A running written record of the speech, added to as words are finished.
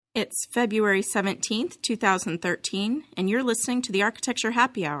It's February 17th, 2013, and you're listening to the Architecture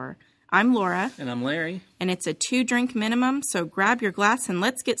Happy Hour. I'm Laura. And I'm Larry. And it's a 2-drink minimum, so grab your glass and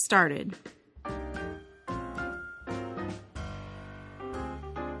let's get started.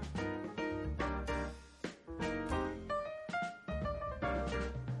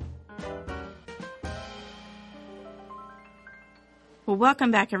 Well,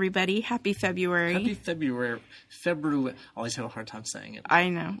 welcome back, everybody. Happy February. Happy February. February. I always have a hard time saying it. I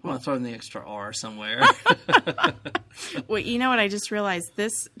know. I'm going to throw in the extra R somewhere. Well, you know what? I just realized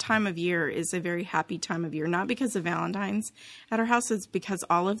this time of year is a very happy time of year. Not because of Valentine's at our house. It's because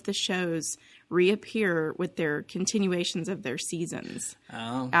all of the shows reappear with their continuations of their seasons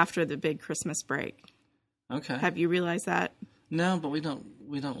after the big Christmas break. Okay. Have you realized that? No, but we don't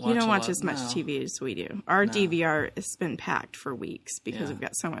watch You don't watch as much no. TV as we do. Our DVR has been packed for weeks because we've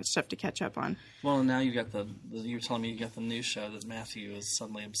got so much stuff to catch up on. Well, now you got you were telling me you got the new show that Matthew is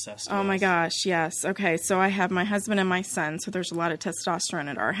suddenly obsessed with. Oh my gosh, yes. Okay, so I have my husband and my son, so there's a lot of testosterone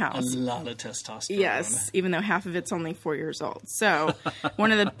at our house. A lot of testosterone. Yes, even though half of it's only 4 years old. So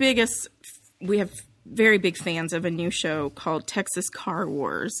one of the biggest, we have very big fans of a new show called Texas Car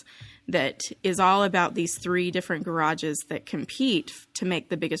Wars that is all about these 3 different garages that compete to make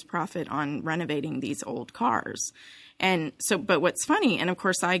the biggest profit on renovating these old cars. And so, but what's funny, and of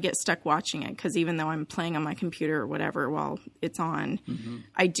course I get stuck watching it because even though I'm playing on my computer or whatever while it's on,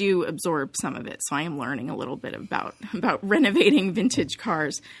 I do absorb some of it. So I am learning a little bit about renovating vintage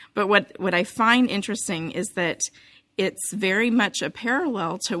cars. But what I find interesting is that it's very much a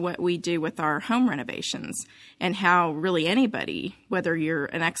parallel to what we do with our home renovations and how really anybody, whether you're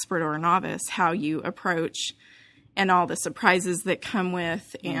an expert or a novice, how you approach and all the surprises that come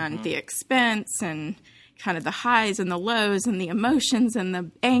with and the expense and kind of the highs and the lows and the emotions and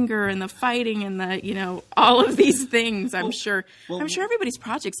the anger and the fighting and the, all of these things. I'm sure everybody's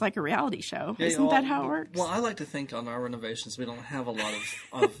project's like a reality show. Isn't that how it works? Well, I like to think on our renovations we don't have a lot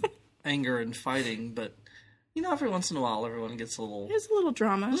of anger and fighting, but every once in a while, everyone gets a little... There's a little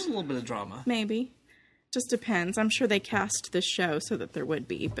drama. There's a little bit of drama. Maybe. Just depends. I'm sure they cast this show so that there would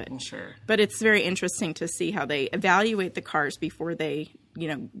be, but... Well, sure. But it's very interesting to see how they evaluate the cars before they,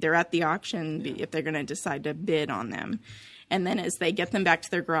 they're at the auction, if they're going to decide to bid on them. And then as they get them back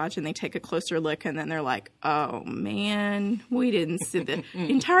to their garage and they take a closer look, and then they're like, oh, man, we didn't see the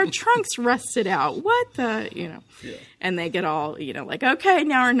entire trunk's rusted out. What the, Yeah. And they get all, like, okay,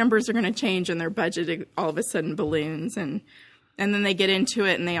 now our numbers are going to change, and their budget all of a sudden balloons. And then they get into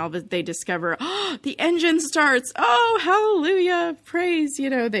it, and they discover, oh, the engine starts. Oh, hallelujah, praise.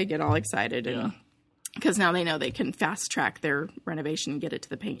 They get all excited. And because now they know they can fast track their renovation and get it to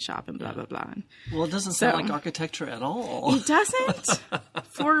the paint shop and blah, blah, blah. Well, it doesn't sound like architecture at all. It doesn't?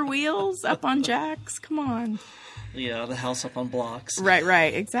 4 wheels up on jacks? Come on. Yeah, the house up on blocks.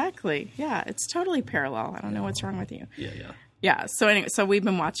 Right, exactly. Yeah, it's totally parallel. I don't know what's wrong with you. Yeah. Yeah, so anyway, so we've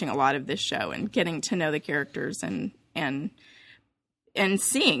been watching a lot of this show and getting to know the characters and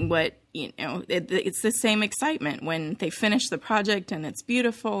seeing what, it's the same excitement when they finish the project and it's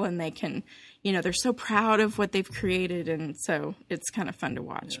beautiful and they can... they're so proud of what they've created, and so it's kind of fun to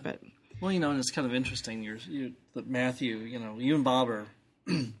watch. Yeah. But and it's kind of interesting. That Matthew, you and Bob are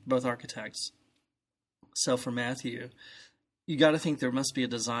both architects. So for Matthew, you got to think there must be a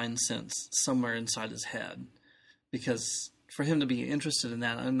design sense somewhere inside his head, because for him to be interested in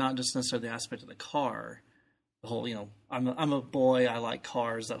that, and not just necessarily the aspect of the car, the whole, I'm a boy, I like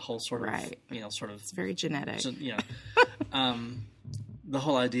cars. That whole sort of, sort of, it's very genetic. The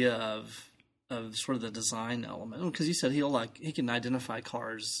whole idea of sort of the design element, because you said he can identify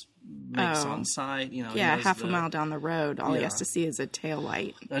cars makes on site. Half a mile down the road, all he has to see is a tail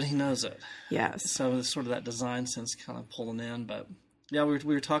light, and he knows it. Yes. So it's sort of that design sense kind of pulling in. But we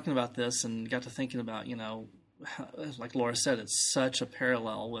were talking about this and got to thinking about how, like Laura said, it's such a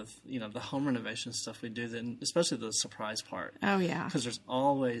parallel with the home renovation stuff we do, then especially the surprise part. Oh yeah, because there's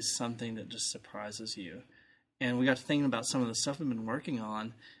always something that just surprises you. And we got to thinking about some of the stuff we've been working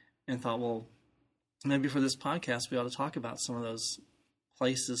on, and thought, well, maybe for this podcast we ought to talk about some of those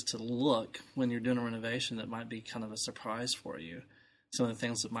places to look when you're doing a renovation that might be kind of a surprise for you. Some of the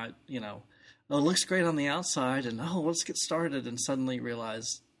things that might, it looks great on the outside, and let's get started, and suddenly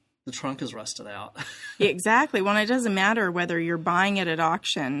realize the trunk is rusted out. Exactly. Well, it doesn't matter whether you're buying it at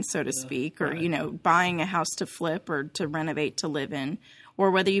auction, so to speak, or, buying a house to flip or to renovate to live in,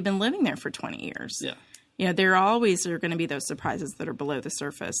 or whether you've been living there for 20 years. Yeah. There always are going to be those surprises that are below the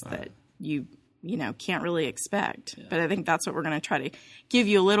surface that you can't really expect. Yeah. But I think that's what we're going to try to give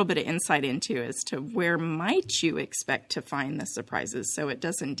you a little bit of insight into as to where might you expect to find the surprises so it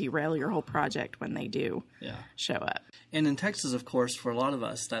doesn't derail your whole project when they do show up. And in Texas, of course, for a lot of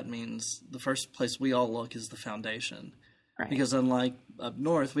us, that means the first place we all look is the foundation. Right. Because unlike up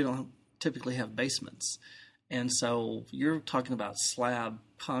north, we don't typically have basements. And so you're talking about slab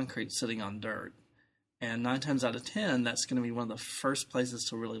concrete sitting on dirt. And 9 times out of 10, that's going to be one of the first places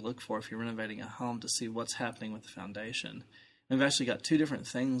to really look for if you're renovating a home to see what's happening with the foundation. And we've actually got 2 different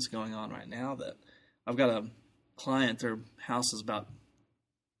things going on right now. That I've got a client, their house is probably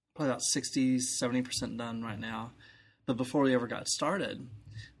about 60, 70% done right now. But before we ever got started,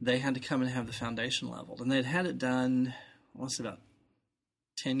 they had to come and have the foundation leveled. And they'd had it done, I want to say about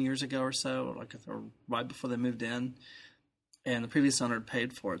 10 years ago or so, or right before they moved in. And the previous owner had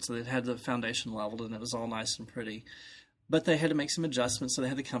paid for it, so they'd had the foundation leveled, and it was all nice and pretty. But they had to make some adjustments, so they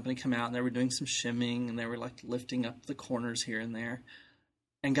had the company come out, and they were doing some shimming, and they were lifting up the corners here and there,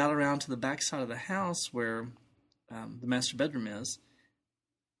 and got around to the back side of the house where the master bedroom is,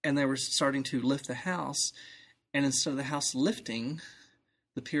 and they were starting to lift the house, and instead of the house lifting,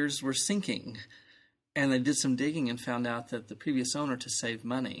 the piers were sinking. And they did some digging and found out that the previous owner, to save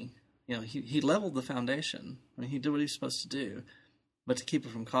money, he leveled the foundation. I mean, he did what he was supposed to do. But to keep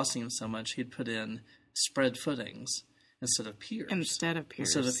it from costing him so much, he'd put in spread footings instead of piers.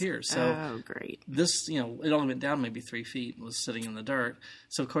 So great. This, it only went down maybe 3 feet and was sitting in the dirt.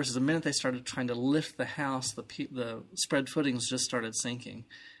 So, of course, the minute they started trying to lift the house, the spread footings just started sinking.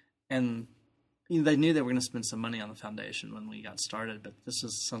 And they knew they were going to spend some money on the foundation when we got started, but this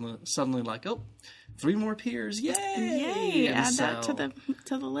is suddenly like, 3 more piers, yay! Yay! Add that to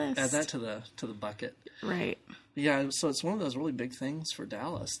the list. Add that to the bucket. Right. Yeah. So it's one of those really big things for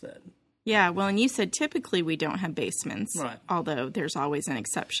Dallas that. Yeah, well, and you said typically we don't have basements, right? Although there's always an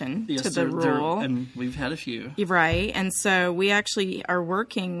exception to the rule, and we've had a few, right? And so we actually are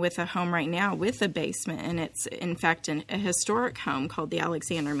working with a home right now with a basement, and it's in fact a historic home called the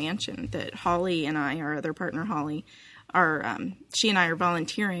Alexander Mansion that Holly and I, our other partner Holly, she and I are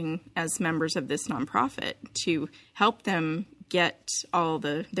volunteering as members of this nonprofit to help them get all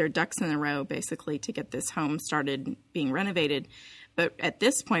their ducks in a row, basically, to get this home started being renovated. But at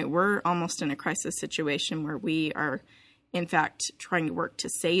this point, we're almost in a crisis situation where we are, in fact, trying to work to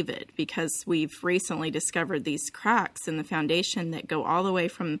save it because we've recently discovered these cracks in the foundation that go all the way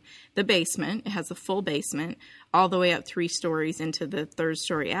from the basement. It has a full basement all the way up 3 stories into the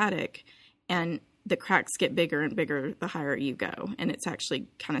 3rd-story attic. And the cracks get bigger and bigger the higher you go. And it's actually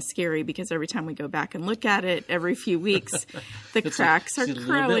kind of scary because every time we go back and look at it every few weeks, the cracks are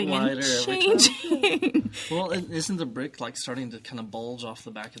growing and changing. Well, isn't the brick starting to kind of bulge off the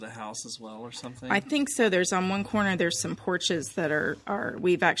back of the house as well or something? I think so. There's on one corner, there's some porches that are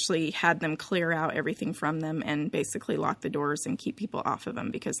we've actually had them clear out everything from them and basically lock the doors and keep people off of them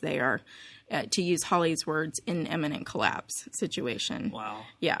because they are, to use Holly's words, in imminent collapse situation. Wow.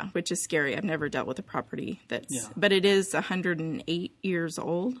 Yeah, which is scary. I've never dealt with a property but it is 108 years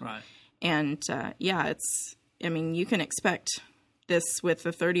old. Right. And you can expect this with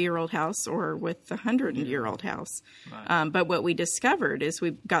a 30-year-old house or with a 100-year-old house. Right. But what we discovered is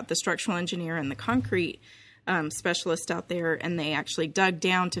we've got the structural engineer and the concrete specialist out there, and they actually dug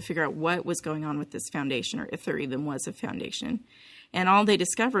down to figure out what was going on with this foundation or if there even was a foundation. And all they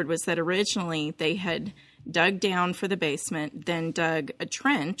discovered was that originally they had dug down for the basement, then dug a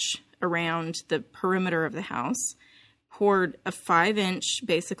trench around the perimeter of the house, poured a 5-inch,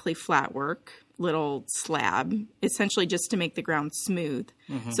 basically flat work, little slab, essentially just to make the ground smooth,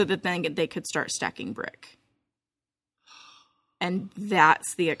 so that then they could start stacking brick. And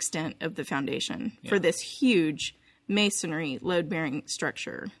that's the extent of the foundation for this huge masonry load-bearing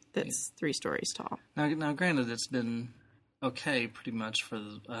structure that's 3 stories tall. Now, granted, it's been okay pretty much for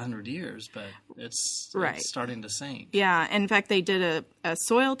 100 years, but it's starting to sink. Yeah. In fact, they did a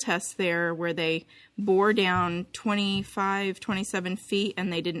soil test there where they bore down 25, 27 feet,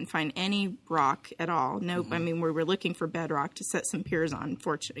 and they didn't find any rock at all. Nope. I mean, we were looking for bedrock to set some piers on,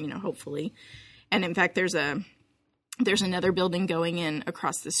 hopefully. And in fact, there's another building going in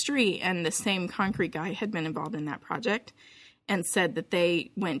across the street, and the same concrete guy had been involved in that project and said that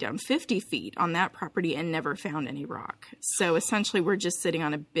they went down 50 feet on that property and never found any rock. So essentially we're just sitting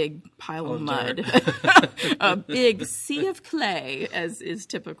on a big pile of mud, a big sea of clay, as is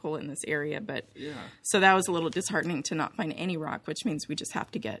typical in this area. But so that was a little disheartening to not find any rock, which means we just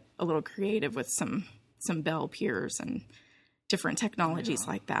have to get a little creative with some bell piers and different technologies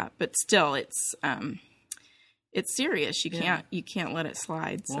like that. But still, it's serious. You can't let it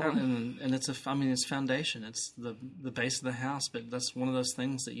slide. So. Well, and it's foundation. It's the base of the house, but that's one of those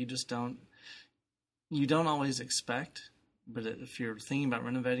things that you just don't. you don't always expect. But if you're thinking about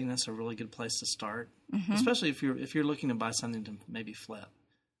renovating, that's a really good place to start. Mm-hmm. Especially if you're looking to buy something to maybe flip,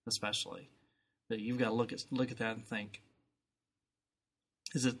 especially. But you've got to look at that and think,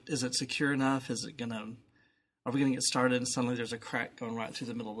 is it secure enough? Are we gonna get started and suddenly there's a crack going right through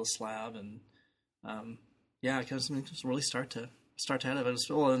the middle of the slab? And just really start to head of it.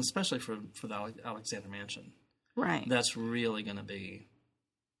 Well, and especially for the Alexander Mansion, right? That's really going to be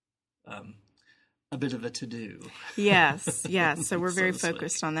a bit of a to-do. Yes. So we're very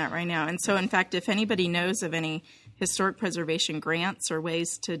focused on that right now. And so, in fact, if anybody knows of any historic preservation grants or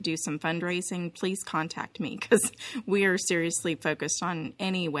ways to do some fundraising, please contact me, because we are seriously focused on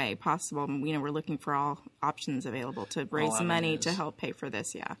any way possible. We're looking for all options available to raise money to help pay for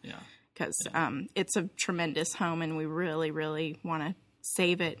this. Yeah. Because it's a tremendous home, and we really, really want to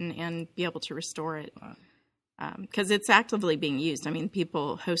save it and be able to restore it. Right. Because it's actively being used. I mean,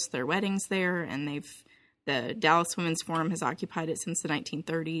 people host their weddings there, and the Dallas Women's Forum has occupied it since the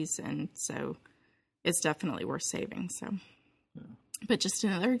 1930s, and so it's definitely worth saving. So, but just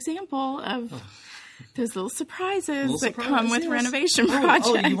another example of those little surprises that come with renovation projects.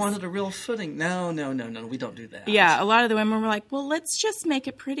 Oh, you wanted a real footing? No, we don't do that. Yeah, a lot of the women were like, well, let's just make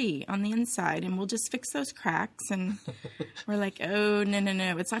it pretty on the inside, and we'll just fix those cracks. And we're like, oh,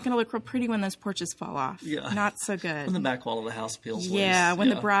 no. It's not going to look real pretty when those porches fall off. Yeah. Not so good. When the back wall of the house peels loose. Yeah, when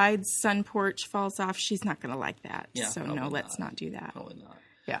the bride's sun porch falls off, she's not going to like that. Yeah, so no, let's not do that. Probably not.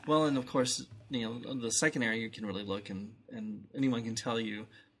 Yeah. Well, and of course, the second area you can really look, and anyone can tell you,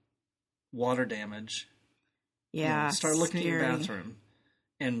 water damage. Yeah, start looking at your bathroom.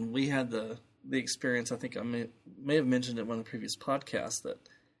 And we had the experience, I think I may have mentioned it in one of the previous podcasts, that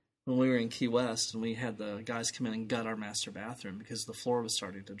when we were in Key West and we had the guys come in and gut our master bathroom because the floor was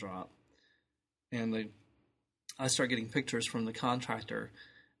starting to drop. And I started getting pictures from the contractor,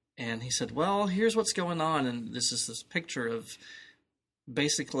 and he said, well, here's what's going on. And this is this picture of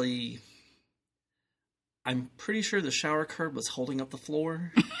basically, I'm pretty sure the shower curb was holding up the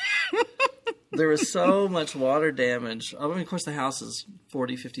floor. There was so much water damage. I mean, of course, the house is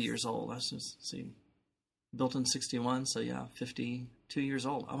 40, 50 years old. Let's just see. Built in 61, so yeah, 52 years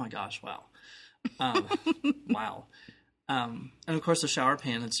old. Oh my gosh, wow. Wow. And of course, the shower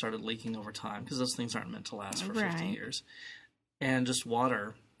pan had started leaking over time because those things aren't meant to last for 50 years. And just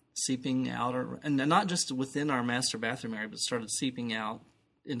water seeping out, and not just within our master bathroom area, but started seeping out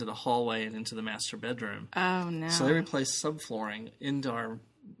into the hallway and into the master bedroom. Oh, no. So they replaced subflooring into our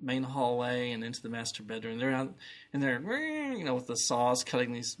main hallway and into the master bedroom. They're out and they're, with the saws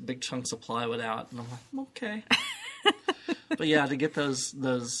cutting these big chunks of plywood out. And I'm like, okay. But yeah, to get those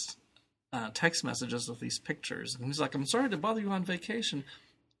text messages with these pictures. And he's like, I'm sorry to bother you on vacation.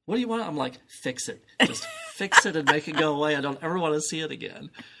 What do you want? I'm like, fix it. Just fix it and make it go away. I don't ever want to see it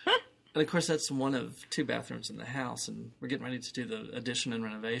again. And of course, that's one of 2 bathrooms in the house. And we're getting ready to do the addition and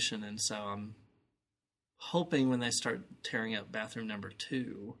renovation. And so I'm hoping when they start tearing up bathroom number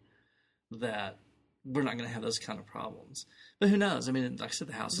 2 that we're not going to have those kind of problems. But who knows? I mean, like I said,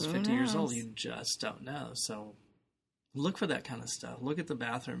 the house is 50 years old. You just don't know. So look for that kind of stuff. Look at the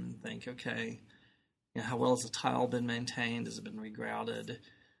bathroom and think, okay, how well has the tile been maintained? Has it been regrouted?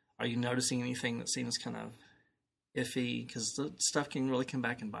 Are you noticing anything that seems kind of iffy? Because the stuff can really come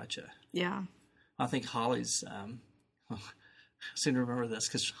back and bite you. Yeah. I think Holly's... I seem to remember this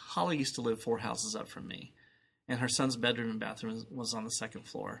because Holly used to live 4 houses up from me, and her son's bedroom and bathroom was on the 2nd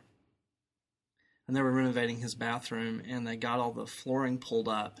floor. And they were renovating his bathroom, and they got all the flooring pulled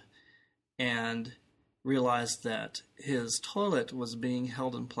up and realized that his toilet was being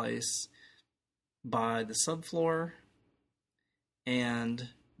held in place by the subfloor and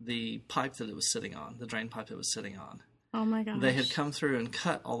the pipe that it was sitting on, the drain pipe it was sitting on. Oh my gosh. They had come through and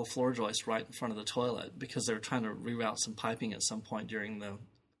cut all the floor joists right in front of the toilet because they were trying to reroute some piping at some point during the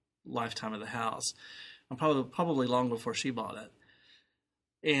lifetime of the house. And probably long before she bought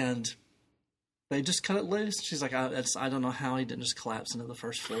it. And they just cut it loose. She's like, I don't know how he didn't just collapse into the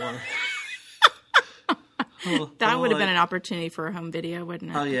first floor. That would have been an opportunity for a home video,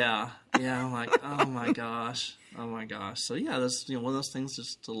 wouldn't it? Oh, yeah. Yeah, I'm like, oh my gosh. So, yeah, that's one of those things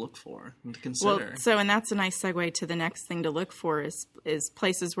just to look for and to consider. Well, and that's a nice segue to the next thing to look for is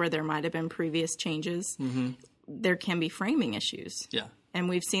places where there might have been previous changes. Mm-hmm. There can be framing issues. Yeah. And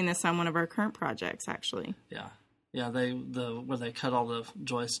we've seen this on one of our current projects, actually. Yeah. Yeah, where they cut all the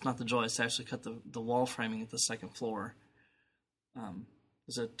joists, not the joists, they actually cut the wall framing at the 2nd floor. It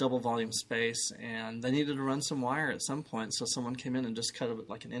was a double volume space, and they needed to run some wire at some point, so someone came in and just cut it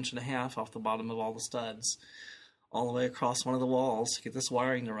like 1.5 inches off the bottom of all the studs, all the way across one of the walls to get this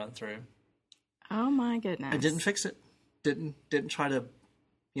wiring to run through. Oh my goodness! I didn't fix it. Didn't try to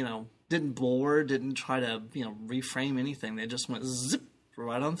didn't bore, didn't try to, reframe anything. They just went zip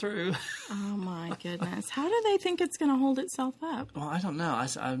right on through. Oh my goodness. How do they think it's going to hold itself up? Well, I don't know.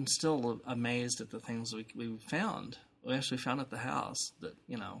 I'm still amazed at the things we found. We actually found at the house that,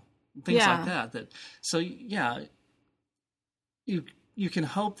 things like that. So yeah, you can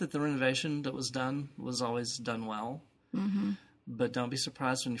hope that the renovation that was done was always done well. Mm-hmm. But don't be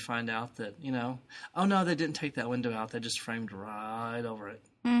surprised when you find out that, oh no, they didn't take that window out. They just framed right over it.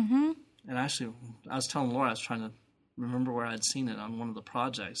 Mm-hmm. And actually, I was telling Laura, I was trying to remember where I'd seen it on one of the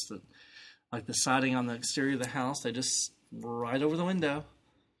projects, that like the siding on the exterior of the house, they just right over the window.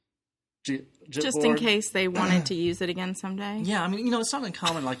 Just in case they wanted to use it again someday. Yeah, I mean, it's not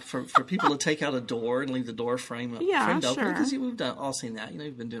uncommon like for people to take out a door and leave the door framed sure. open, because we've all seen that.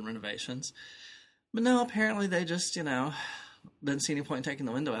 You've been doing renovations. But no, apparently they just, didn't see any point in taking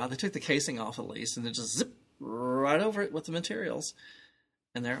the window out. They took the casing off at least, and they just zip right over it with the materials.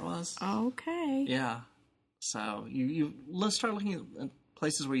 And there it was. Okay. Yeah. So let's start looking at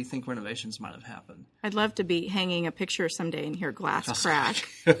places where you think renovations might have happened. I'd love to be hanging a picture someday and hear glass crack.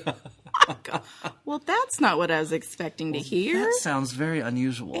 Well, that's not what I was expecting to hear. That sounds very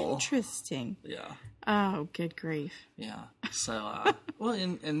unusual. Interesting. Yeah. Oh, good grief. Yeah. So, well,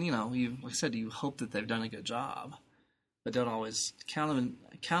 and like I said, you hope that they've done a good job, but don't always count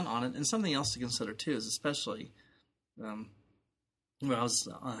on it. And something else to consider too is, especially, I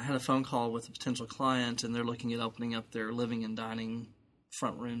had a phone call with a potential client, and they're looking at opening up their living and dining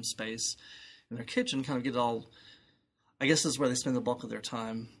front room space in their kitchen, kind of get it all. I guess this is where they spend the bulk of their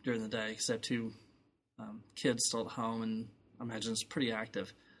time during the day, because they have two kids still at home, and I imagine it's pretty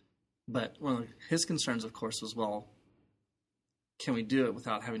active. But one of his concerns, of course, was, well, can we do it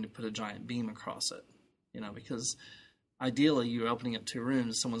without having to put a giant beam across it? Because ideally you're opening up two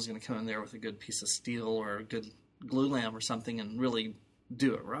rooms, someone's going to come in there with a good piece of steel or a good glue lamp or something and really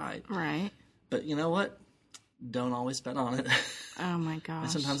do it right. Right. But you know what? Don't always bet on it. Oh my gosh.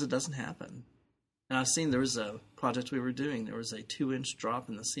 And sometimes it doesn't happen. And I've seen, there was a project we were doing, there was a 2-inch drop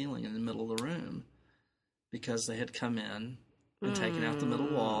in the ceiling in the middle of the room because they had come in and taken out the middle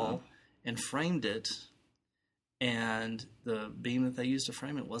wall and framed it, and the beam that they used to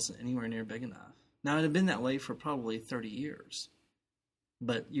frame it wasn't anywhere near big enough. Now, it had been that way for probably 30 years,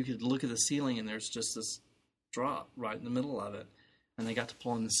 but you could look at the ceiling and there's just this drop right in the middle of it, and they got to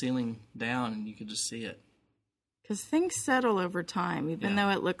pulling the ceiling down and you could just see it. Because things settle over time, even though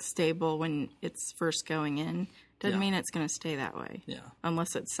it looks stable when it's first going in, doesn't mean it's going to stay that way. Yeah.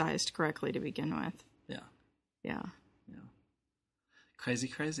 Unless it's sized correctly to begin with. Yeah. Yeah. Yeah.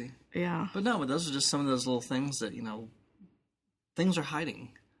 Crazy. Yeah. But no, those are just some of those little things that, things are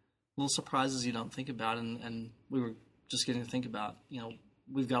hiding. Little surprises you don't think about. And we were just getting to think about,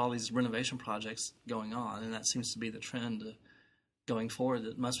 we've got all these renovation projects going on, and that seems to be the trend going forward,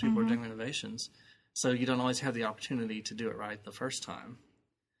 that most people are doing renovations. So you don't always have the opportunity to do it right the first time.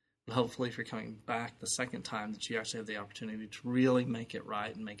 But hopefully if you're coming back the second time, that you actually have the opportunity to really make it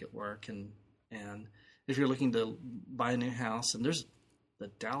right and make it work. And if you're looking to buy a new house, and the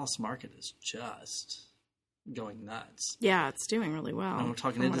Dallas market is just going nuts. Yeah, it's doing really well. And we're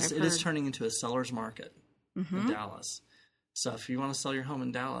talking, it is turning into a seller's market in Dallas. So if you want to sell your home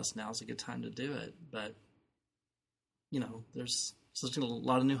in Dallas, now's a good time to do it. But, there's such a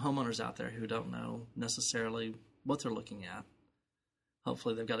lot of new homeowners out there who don't know necessarily what they're looking at.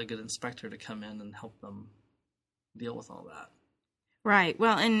 Hopefully they've got a good inspector to come in and help them deal with all that. Right.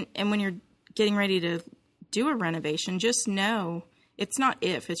 Well, and when you're getting ready to do a renovation, just know it's not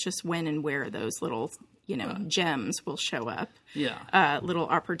if, it's just when and where those little, gems will show up. Yeah. Little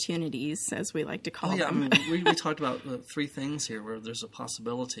opportunities, as we like to call them. I mean, we talked about three things here where there's a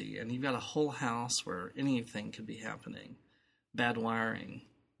possibility, and you've got a whole house where anything could be happening. Bad wiring,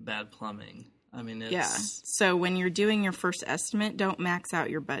 bad plumbing. I mean, it's... Yeah. So when you're doing your first estimate, don't max out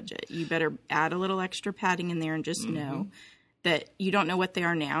your budget. You better add a little extra padding in there and just know that you don't know what they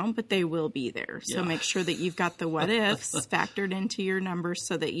are now, but they will be there. So make sure that you've got the what ifs factored into your numbers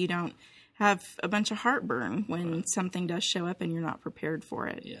so that you don't have a bunch of heartburn when something does show up and you're not prepared for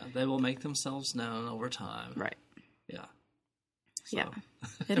it. Yeah, they will make themselves known over time. Right. Yeah. So. Yeah.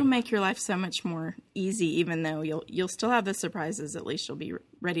 It'll make your life so much more easy, even though you'll still have the surprises. At least you'll be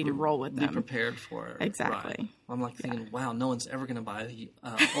ready to roll with them. Be prepared for it. Exactly. Right. I'm like thinking, wow, no one's ever going to buy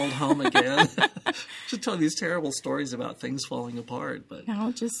an old home again. Should tell these terrible stories about things falling apart. But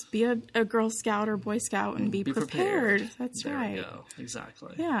no, just be a Girl Scout or Boy Scout and be prepared. That's there right. There you go.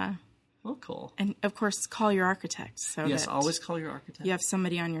 Exactly. Yeah. Well, cool. And, of course, call your architect. Yes, always call your architect. You have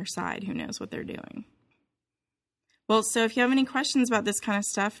somebody on your side who knows what they're doing. Well, so if you have any questions about this kind of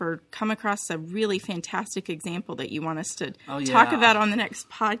stuff or come across a really fantastic example that you want us to talk about on the next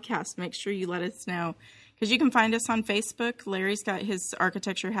podcast, make sure you let us know. Because you can find us on Facebook. Larry's got his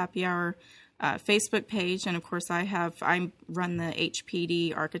Architecture Happy Hour Facebook page. And, of course, I run the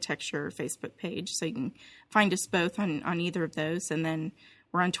HPD Architecture Facebook page. So you can find us both on either of those. And then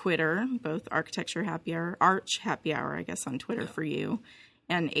we're on Twitter, both Architecture Happy Hour, Arch Happy Hour, I guess, on Twitter for you,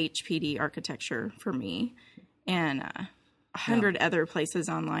 and HPD Architecture for me. And 100 other places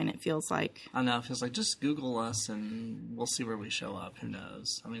online, it feels like. I know. It feels like just Google us and we'll see where we show up. Who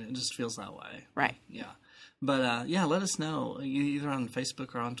knows? I mean, it just feels that way. Right. Yeah. But, let us know, either on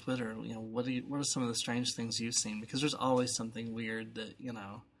Facebook or on Twitter, what are some of the strange things you've seen? Because there's always something weird that,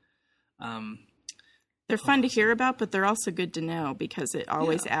 they're fun to hear about, but they're also good to know because it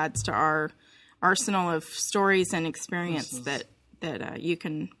always adds to our arsenal of stories and experience that you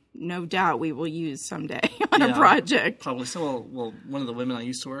can... No doubt we will use someday on a project. Probably so. Well, one of the women I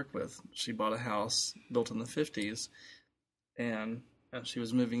used to work with, she bought a house built in the 50s, and as she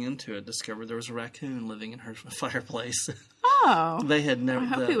was moving into it, discovered there was a raccoon living in her fireplace. Oh. They had never... I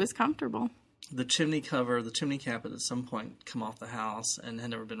hope he was comfortable. The chimney cap had at some point come off the house and had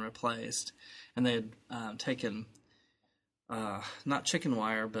never been replaced. And they had taken, not chicken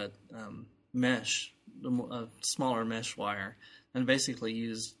wire, but mesh, a smaller mesh wire, and basically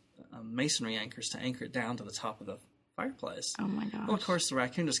used masonry anchors to anchor it down to the top of the fireplace. Oh, my gosh. Well, of course, the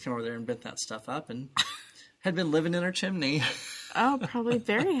raccoon just came over there and bent that stuff up and had been living in her chimney. Oh, probably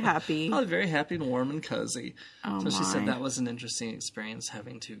very happy. Probably very happy and warm and cozy. Oh, so she said that was an interesting experience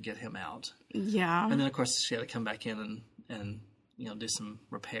having to get him out. Yeah. And then, of course, she had to come back in and do some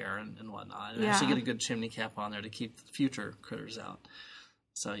repair and whatnot. And actually get a good chimney cap on there to keep future critters out.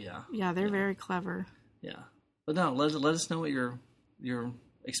 So, yeah. Yeah, they're very clever. Yeah. But no, let us know what your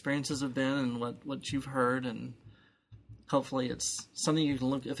experiences have been and what you've heard, and hopefully it's something you can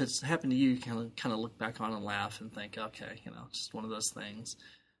look. If it's happened to you, you can kind of look back on and laugh and think, okay, just one of those things.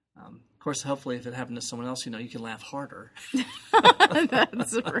 Of course, hopefully, if it happened to someone else, you can laugh harder.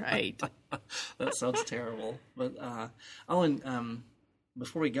 That's right. That sounds terrible. But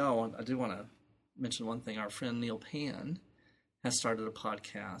before we go, I do want to mention one thing. Our friend Neil Pan has started a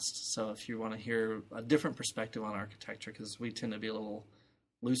podcast. So if you want to hear a different perspective on architecture, because we tend to be a little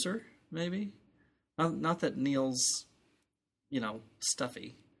looser, maybe. Not that Neil's,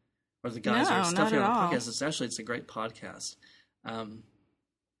 stuffy, or the guys are stuffy on the podcast. It's a great podcast.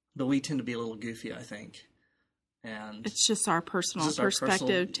 But we tend to be a little goofy, I think. And it's just our personal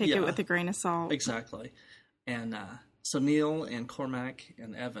perspective. Take it with a grain of salt. Exactly. And so Neil and Cormac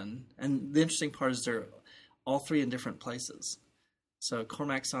and Evan, and the interesting part is they're all three in different places. So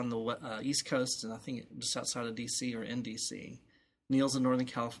Cormac's on the East Coast, and I think just outside of D.C. or in D.C. Neil's in Northern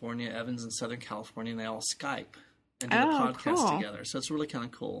California, Evan's in Southern California, and they all Skype and do the podcast together. So it's really kind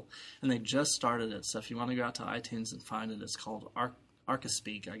of cool. And they just started it, so if you want to go out to iTunes and find it, it's called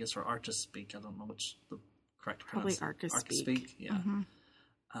Archispeak, I guess, or Archispeak. I don't know which the correct pronunciation. Probably Archispeak, yeah.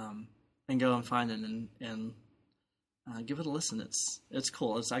 Mm-hmm. And go and find it and give it a listen. It's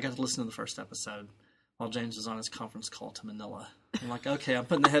cool. I got to listen to the first episode while James was on his conference call to Manila. I'm like, okay, I'm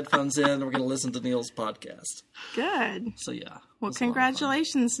putting the headphones in, and we're going to listen to Neil's podcast. Good. So, yeah. Well,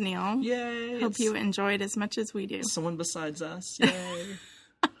 congratulations, Neil. Yay. Hope you enjoy it as much as we do. Someone besides us. Yay.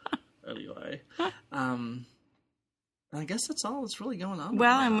 Anyway. I guess that's all that's really going on.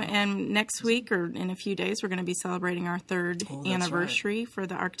 Well, and next week or in a few days, we're going to be celebrating our third anniversary for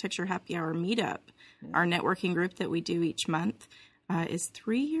the Architecture Happy Hour meetup. Yeah. Our networking group that we do each month is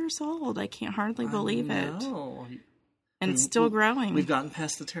 3 years old. I can't hardly believe it. And it's still growing. We've gotten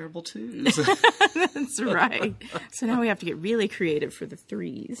past the terrible twos. That's right. So now we have to get really creative for the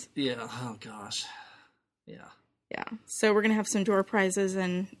threes. Yeah. Oh, gosh. Yeah. Yeah. So we're going to have some door prizes,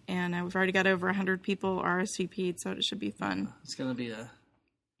 and we've already got over 100 people RSVP'd, so it should be fun. It's going to be a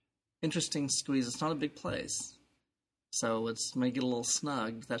interesting squeeze. It's not a big place, so it's may get a little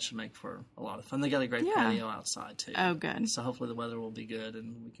snug, but that should make for a lot of fun. They got a great patio outside, too. Oh, good. So hopefully the weather will be good,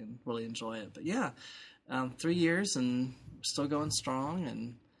 and we can really enjoy it. But, 3 years and still going strong,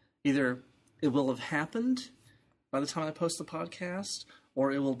 and either it will have happened by the time I post the podcast,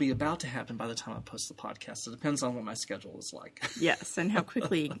 or it will be about to happen by the time I post the podcast. It depends on what my schedule is like. Yes, and how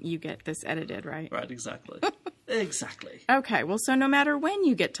quickly you get this edited, right? Right, exactly. Exactly. Okay, well, so no matter when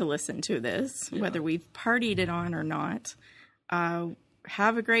you get to listen to this, whether we've partied it on or not,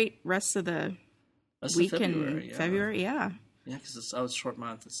 have a great rest of the week in February. Yeah, because it's a short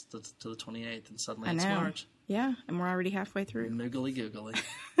month. It's to the 28th, and suddenly it's March. Yeah, and we're already halfway through. Moogly googly.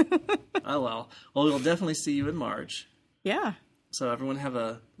 Oh, well. Well, we'll definitely see you in March. Yeah. So everyone have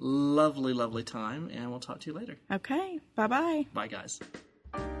a lovely, lovely time, and we'll talk to you later. Okay. Bye-bye. Bye, guys.